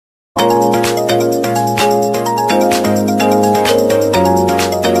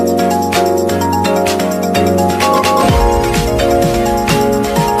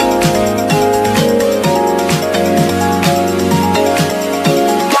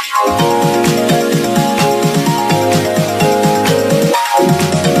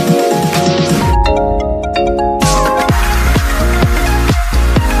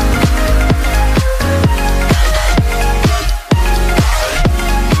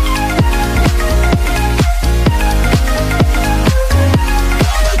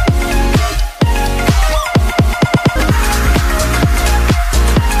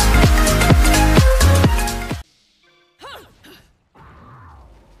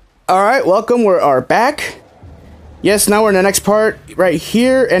Alright, welcome. We are back. Yes, now we're in the next part right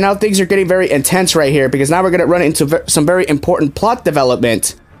here, and now things are getting very intense right here, because now we're going to run into some very important plot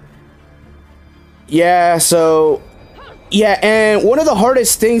development. Yeah, so... Yeah, and one of the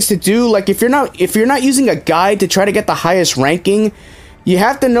hardest things to do, like, if you're not using a guide to try to get the highest ranking, you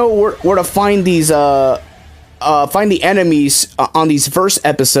have to know where to find these, find the enemies on these verse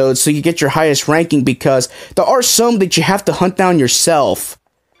episodes so you get your highest ranking, because there are some that you have to hunt down yourself.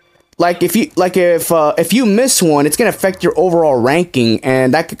 Like if you miss one, it's gonna affect your overall ranking,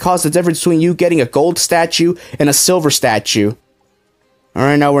 and that could cause the difference between you getting a gold statue and a silver statue.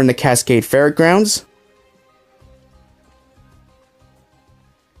 Alright, now we're in the Cascade Fairgrounds.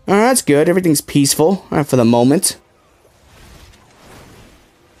 Alright, that's good. Everything's peaceful for the moment.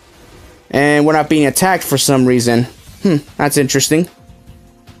 And we're not being attacked for some reason. That's interesting.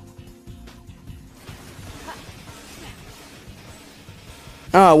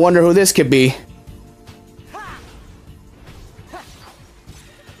 Oh, I wonder who this could be.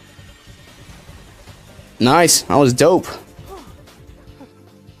 Nice, that was dope.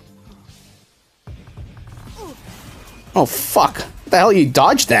 Oh fuck! What the hell, you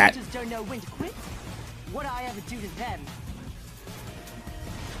dodged that? Just don't know when to quit. What I ever do to them?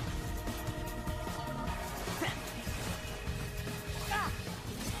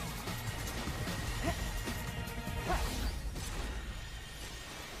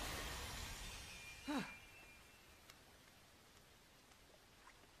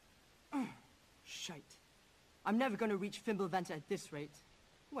 Shite. I'm never gonna reach Fimbulventer at this rate.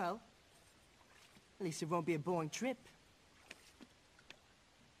 Well, at least it won't be a boring trip.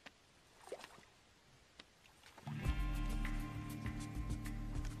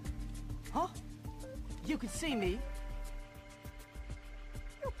 Huh? You could see me.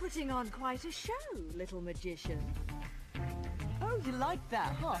 You're putting on quite a show, little magician. Oh, you like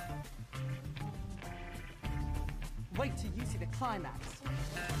that, huh? Wait till you see the climax.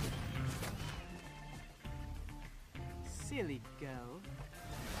 Silly girl.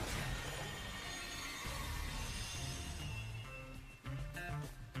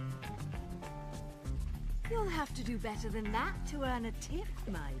 You'll have to do better than that to earn a tip,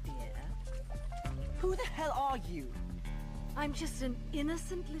 my dear. Who the hell are you? I'm just an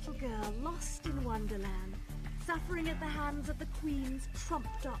innocent little girl lost in Wonderland, suffering at the hands of the Queen's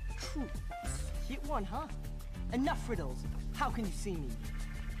trumped-up troops. Hit one, huh? Enough riddles. How can you see me?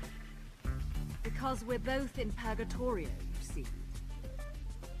 Because we're both in Purgatorio, you see.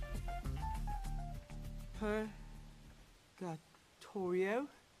 Purgatorio?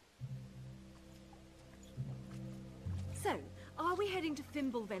 So, are we heading to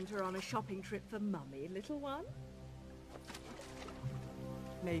Fimbulventer on a shopping trip for Mummy, little one?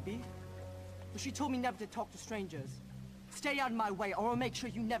 Maybe. But she told me never to talk to strangers. Stay out of my way, or I'll make sure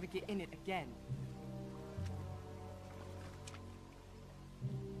you never get in it again.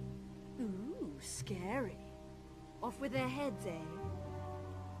 Ooh, scary. Off with their heads, eh?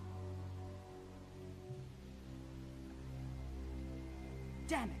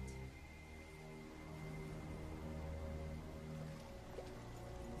 Damn it!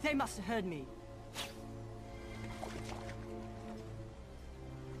 They must have heard me.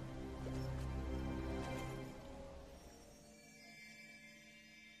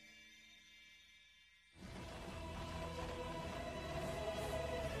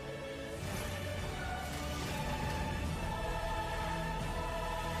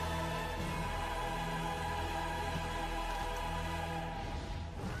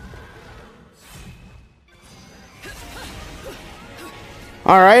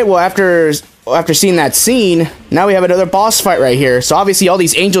 Alright, well after seeing that scene, now we have another boss fight right here. So obviously all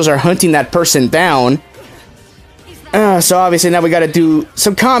these angels are hunting that person down. So obviously now we gotta do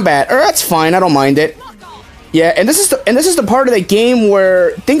some combat. That's fine, I don't mind it. Yeah, and this is the part of the game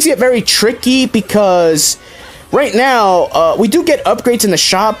where things get very tricky, because right now, we do get upgrades in the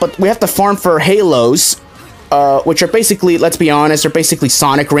shop, but we have to farm for halos, which are basically, let's be honest, they're basically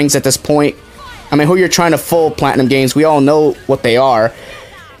Sonic rings at this point. I mean, who you're trying to full platinum games, we all know what they are.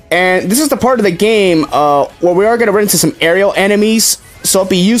 And this is the part of the game where we are going to run into some aerial enemies, so it'll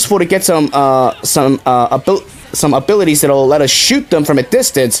be useful to get some abilities that'll let us shoot them from a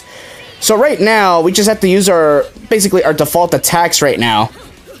distance. So right now, we just have to use basically our default attacks right now.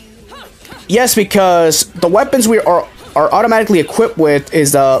 Yes, because the weapons we are automatically equipped with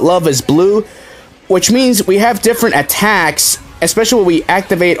is Love is Blue, which means we have different attacks, especially when we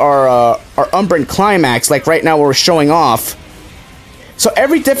activate our Umbran Climax, like right now we're showing off. So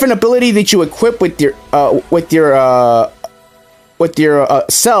every different ability that you equip with your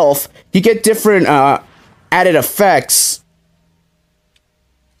self, you get different added effects.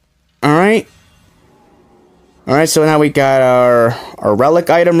 Alright, so now we got our relic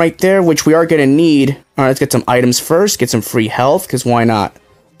item right there, which we are going to need. Alright, let's get some items first. Get some free health, because why not?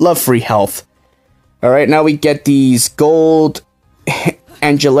 Love free health. Alright, now we get these gold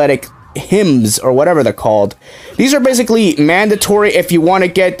angelic hymns, or whatever they're called. These are basically mandatory if you want to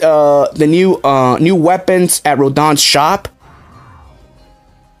get the new weapons at Rodon's shop.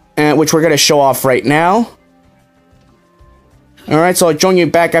 Which we're going to show off right now. Alright, so I'll join you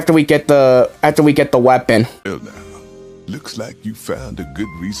back after we get the weapon. Well now, looks like you found a good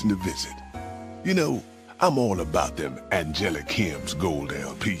reason to visit. You know, I'm all about them angelic hymns gold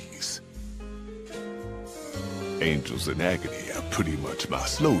LPs. Angels in Agony are pretty much my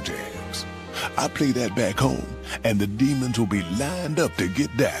slow jams. I play that back home, and the demons will be lined up to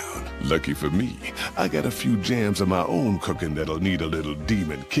get down. Lucky for me, I got a few jams of my own cooking that'll need a little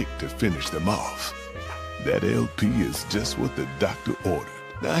demon kick to finish them off. That LP is just what the doctor ordered.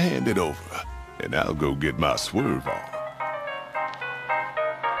 Now hand it over, and I'll go get my swerve on.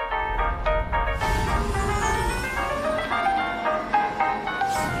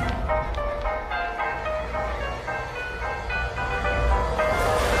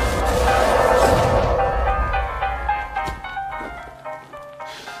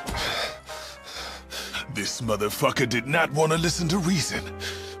 This motherfucker did not want to listen to reason,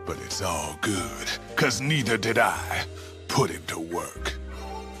 but it's all good, 'cause neither did I. Put him to work.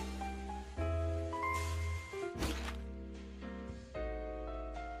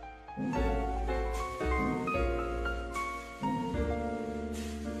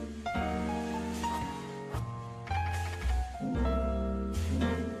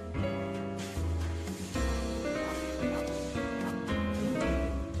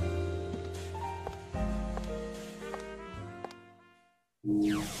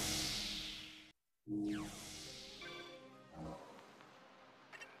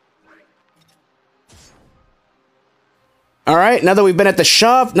 Alright, now that we've been at the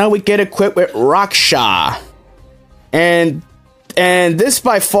shop, now we get equipped with Raksha. And this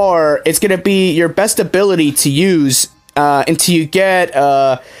by far, it's going to be your best ability to use until you get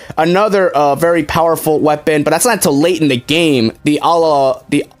another very powerful weapon, but that's not until late in the game. The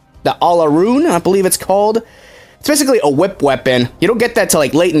Alarun, I believe it's called. It's basically a whip weapon. You don't get that till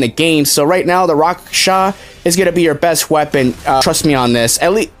like late in the game. So right now, the Raksha is gonna be your best weapon. Trust me on this.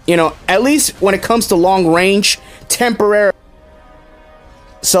 At least when it comes to long range, temporary.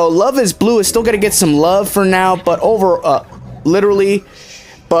 So Love is Blue is still gonna get some love for now, but literally.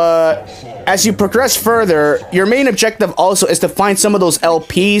 But as you progress further, your main objective also is to find some of those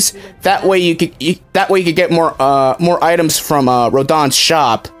LPs. That way you could get more items from Rodon's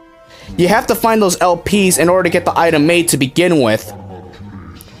shop. You have to find those LPs in order to get the item made to begin with.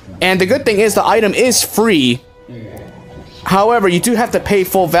 And the good thing is the item is free. However, you do have to pay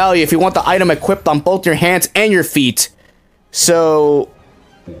full value if you want the item equipped on both your hands and your feet. So,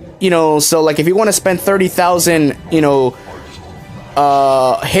 so like if you want to spend 30,000,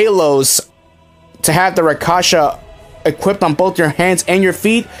 halos to have the Rakasha equipped on both your hands and your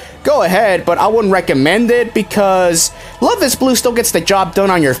feet, go ahead, but I wouldn't recommend it because Love is Blue still gets the job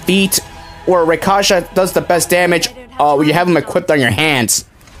done on your feet, where Rakasha does the best damage when you have them equipped on your hands.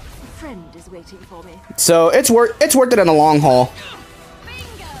 Friend is waiting for me. So it's worth it in the long haul.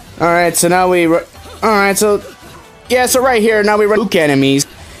 Alright, so now so right here, now we run Luke enemies.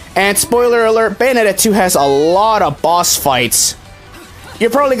 And spoiler alert, Bayonetta 2 has a lot of boss fights. You're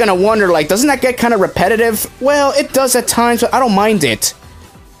probably gonna wonder, like, doesn't that get kind of repetitive? Well, it does at times, but I don't mind it.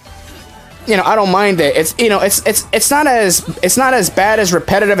 I don't mind it. It's not as bad as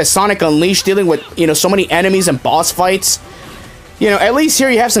repetitive as Sonic Unleashed, dealing with so many enemies and boss fights. At least here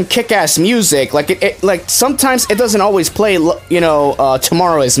you have some kick-ass music. Like sometimes it doesn't always play.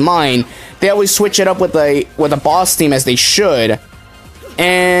 Tomorrow Is Mine. They always switch it up with a boss theme, as they should.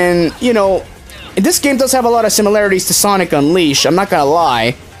 And this game does have a lot of similarities to Sonic Unleashed, I'm not gonna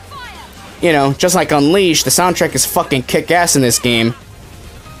lie. Just like Unleashed, the soundtrack is fucking kick-ass in this game.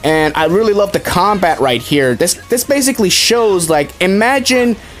 And I really love the combat right here. This basically shows, like,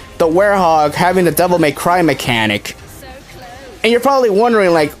 imagine the Werehog having the Devil May Cry mechanic. And you're probably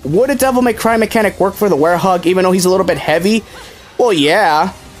wondering, like, would a Devil May Cry mechanic work for the Werehog even though he's a little bit heavy? Well,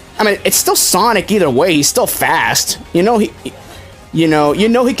 yeah. I mean, it's still Sonic either way, he's still fast. He can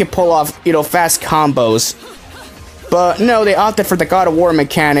pull off, fast combos. But no, they opted for the God of War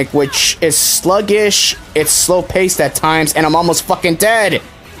mechanic, which is sluggish, it's slow-paced at times, and I'm almost fucking dead!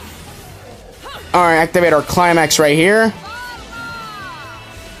 Alright, activate our climax right here.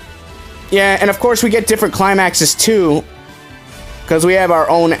 Yeah, and of course we get different climaxes too, because we have our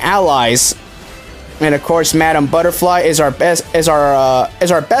own allies. And of course, Madame Butterfly is our best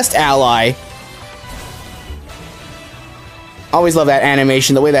ally. Always love that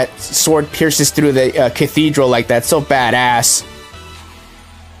animation, the way that sword pierces through the cathedral like that. So badass.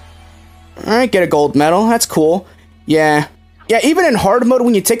 Alright, get a gold medal. That's cool. Yeah. Yeah, even in hard mode,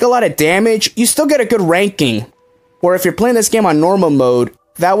 when you take a lot of damage, you still get a good ranking. Where if you're playing this game on normal mode,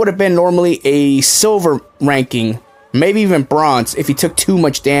 that would have been normally a silver ranking. Maybe even bronze if you took too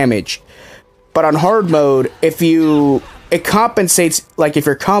much damage. But on hard mode, it compensates, like if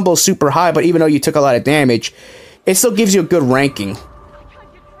your combo's super high, but even though you took a lot of damage, it still gives you a good ranking.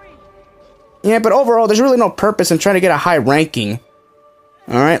 Yeah, but overall, there's really no purpose in trying to get a high ranking.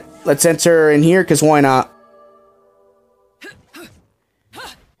 Alright, let's enter in here, because why not?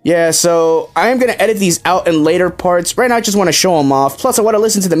 Yeah, so I am going to edit these out in later parts. Right now, I just want to show them off. Plus, I want to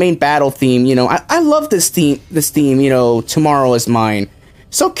listen to the main battle theme, you know. I love this theme, you know, Tomorrow Is Mine.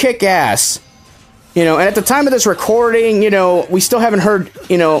 So kick-ass. You know, and at the time of this recording, you know, we still haven't heard,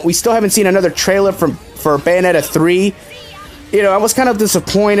 you know, we still haven't seen another trailer for Bayonetta 3. You know, I was kind of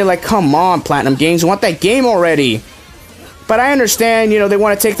disappointed, like, come on, Platinum Games, we want that game already. But I understand, you know, they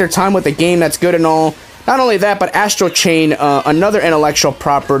want to take their time with the game, that's good and all. Not only that, but Astral Chain, another intellectual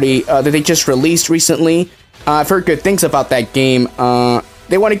property that they just released recently. I've heard good things about that game.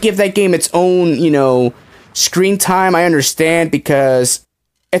 They want to give that game its own, you know, screen time. I understand, because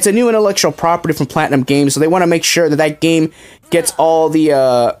it's a new intellectual property from Platinum Games, so they want to make sure that that game gets all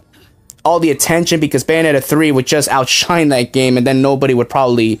the attention, because Bayonetta 3 would just outshine that game, and then nobody would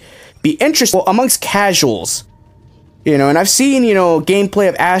probably be interested. Well, amongst casuals. You know, and I've seen, you know, gameplay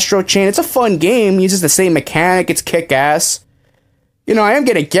of Astro Chain. It's a fun game. Uses the same mechanic. It's kick-ass. You know, I am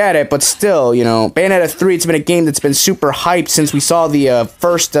gonna get it, but still, you know, Bayonetta 3, it's been a game that's been super hyped since we saw the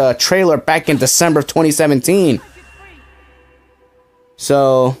first trailer back in December of 2017.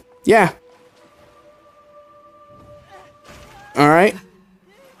 So, yeah. Alright.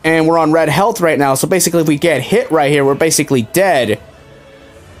 And we're on red health right now, so basically if we get hit right here, we're basically dead.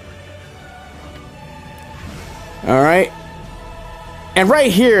 Alright. And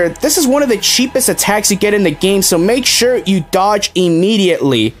right here, this is one of the cheapest attacks you get in the game, so make sure you dodge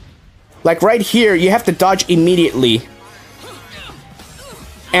immediately. Like right here, you have to dodge immediately.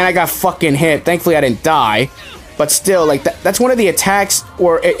 And I got fucking hit. Thankfully, I didn't die. But still, like, that's one of the attacks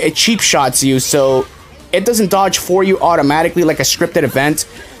where it cheap shots you, so it doesn't dodge for you automatically like a scripted event.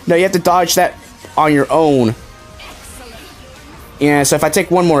 No, you have to dodge that on your own. Yeah, so if I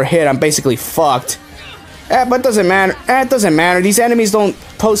take one more hit, I'm basically fucked. But it doesn't matter. It doesn't matter. These enemies don't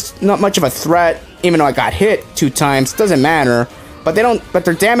pose not much of a threat, even though I got hit 2 times. It doesn't matter. But they don't. But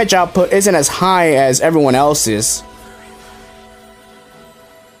their damage output isn't as high as everyone else's.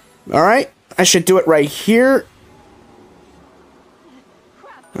 All right, I should do it right here.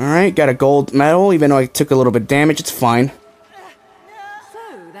 All right, got a gold medal, even though I took a little bit of damage. It's fine. So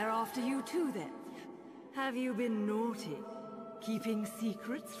they're after you too, then? Have you been naughty, keeping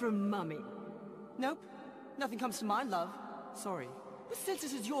secrets from Mummy? Nope. Nothing comes to mind, love. Sorry. But since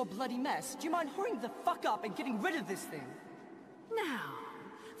this is your bloody mess, do you mind hurrying the fuck up and getting rid of this thing? Now,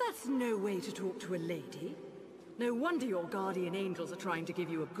 that's no way to talk to a lady. No wonder your guardian angels are trying to give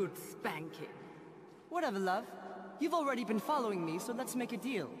you a good spanking. Whatever, love. You've already been following me, so let's make a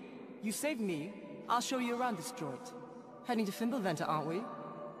deal. You save me, I'll show you around this joint. Heading to Fimbulventa, aren't we?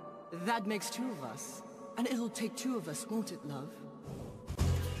 That makes 2 of us. And it'll take 2 of us, won't it, love?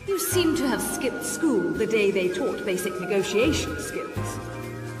 You seem to have skipped school the day they taught basic negotiation skills.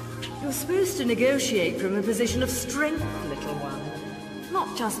 You're supposed to negotiate from a position of strength, little one.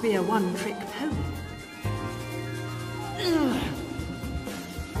 Not just be a one-trick pony. Ugh.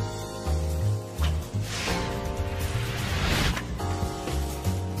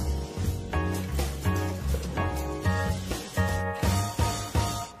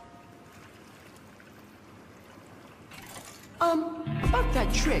 About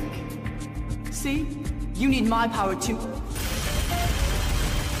that trick. See? You need my power too.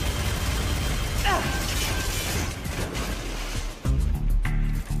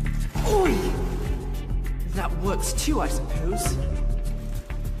 Oi! That works too, I suppose.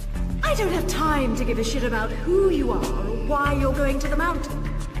 I don't have time to give a shit about who you are or why you're going to the mountain.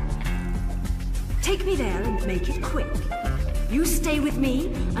 Take me there and make it quick. You stay with me,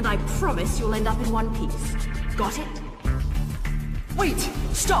 and I promise you'll end up in one piece. Got it? Wait!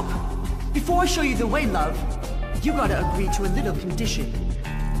 Stop! Before I show you the way, love, you gotta agree to a little condition.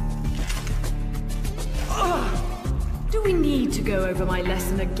 Do we need to go over my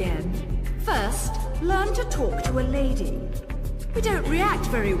lesson again? First, learn to talk to a lady. We don't react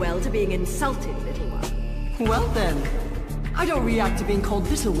very well to being insulted, little one. Well then, I don't react to being called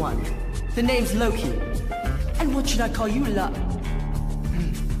little one. The name's Loki. And what should I call you,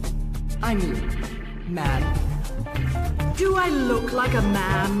 I mean, man. Do I look like a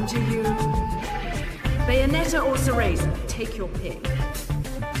man to you? Bayonetta or Cereza? Take your pick.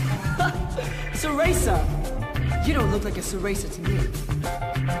 Cereza! You don't look like a Cereza to me.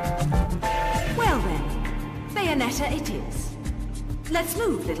 Well then, Bayonetta it is. Let's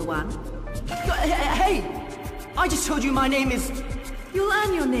move, little one. Hey! I just told you my name is... You'll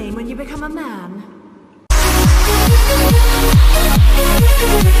earn your name when you become a man. We'll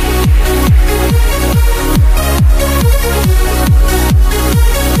be right back.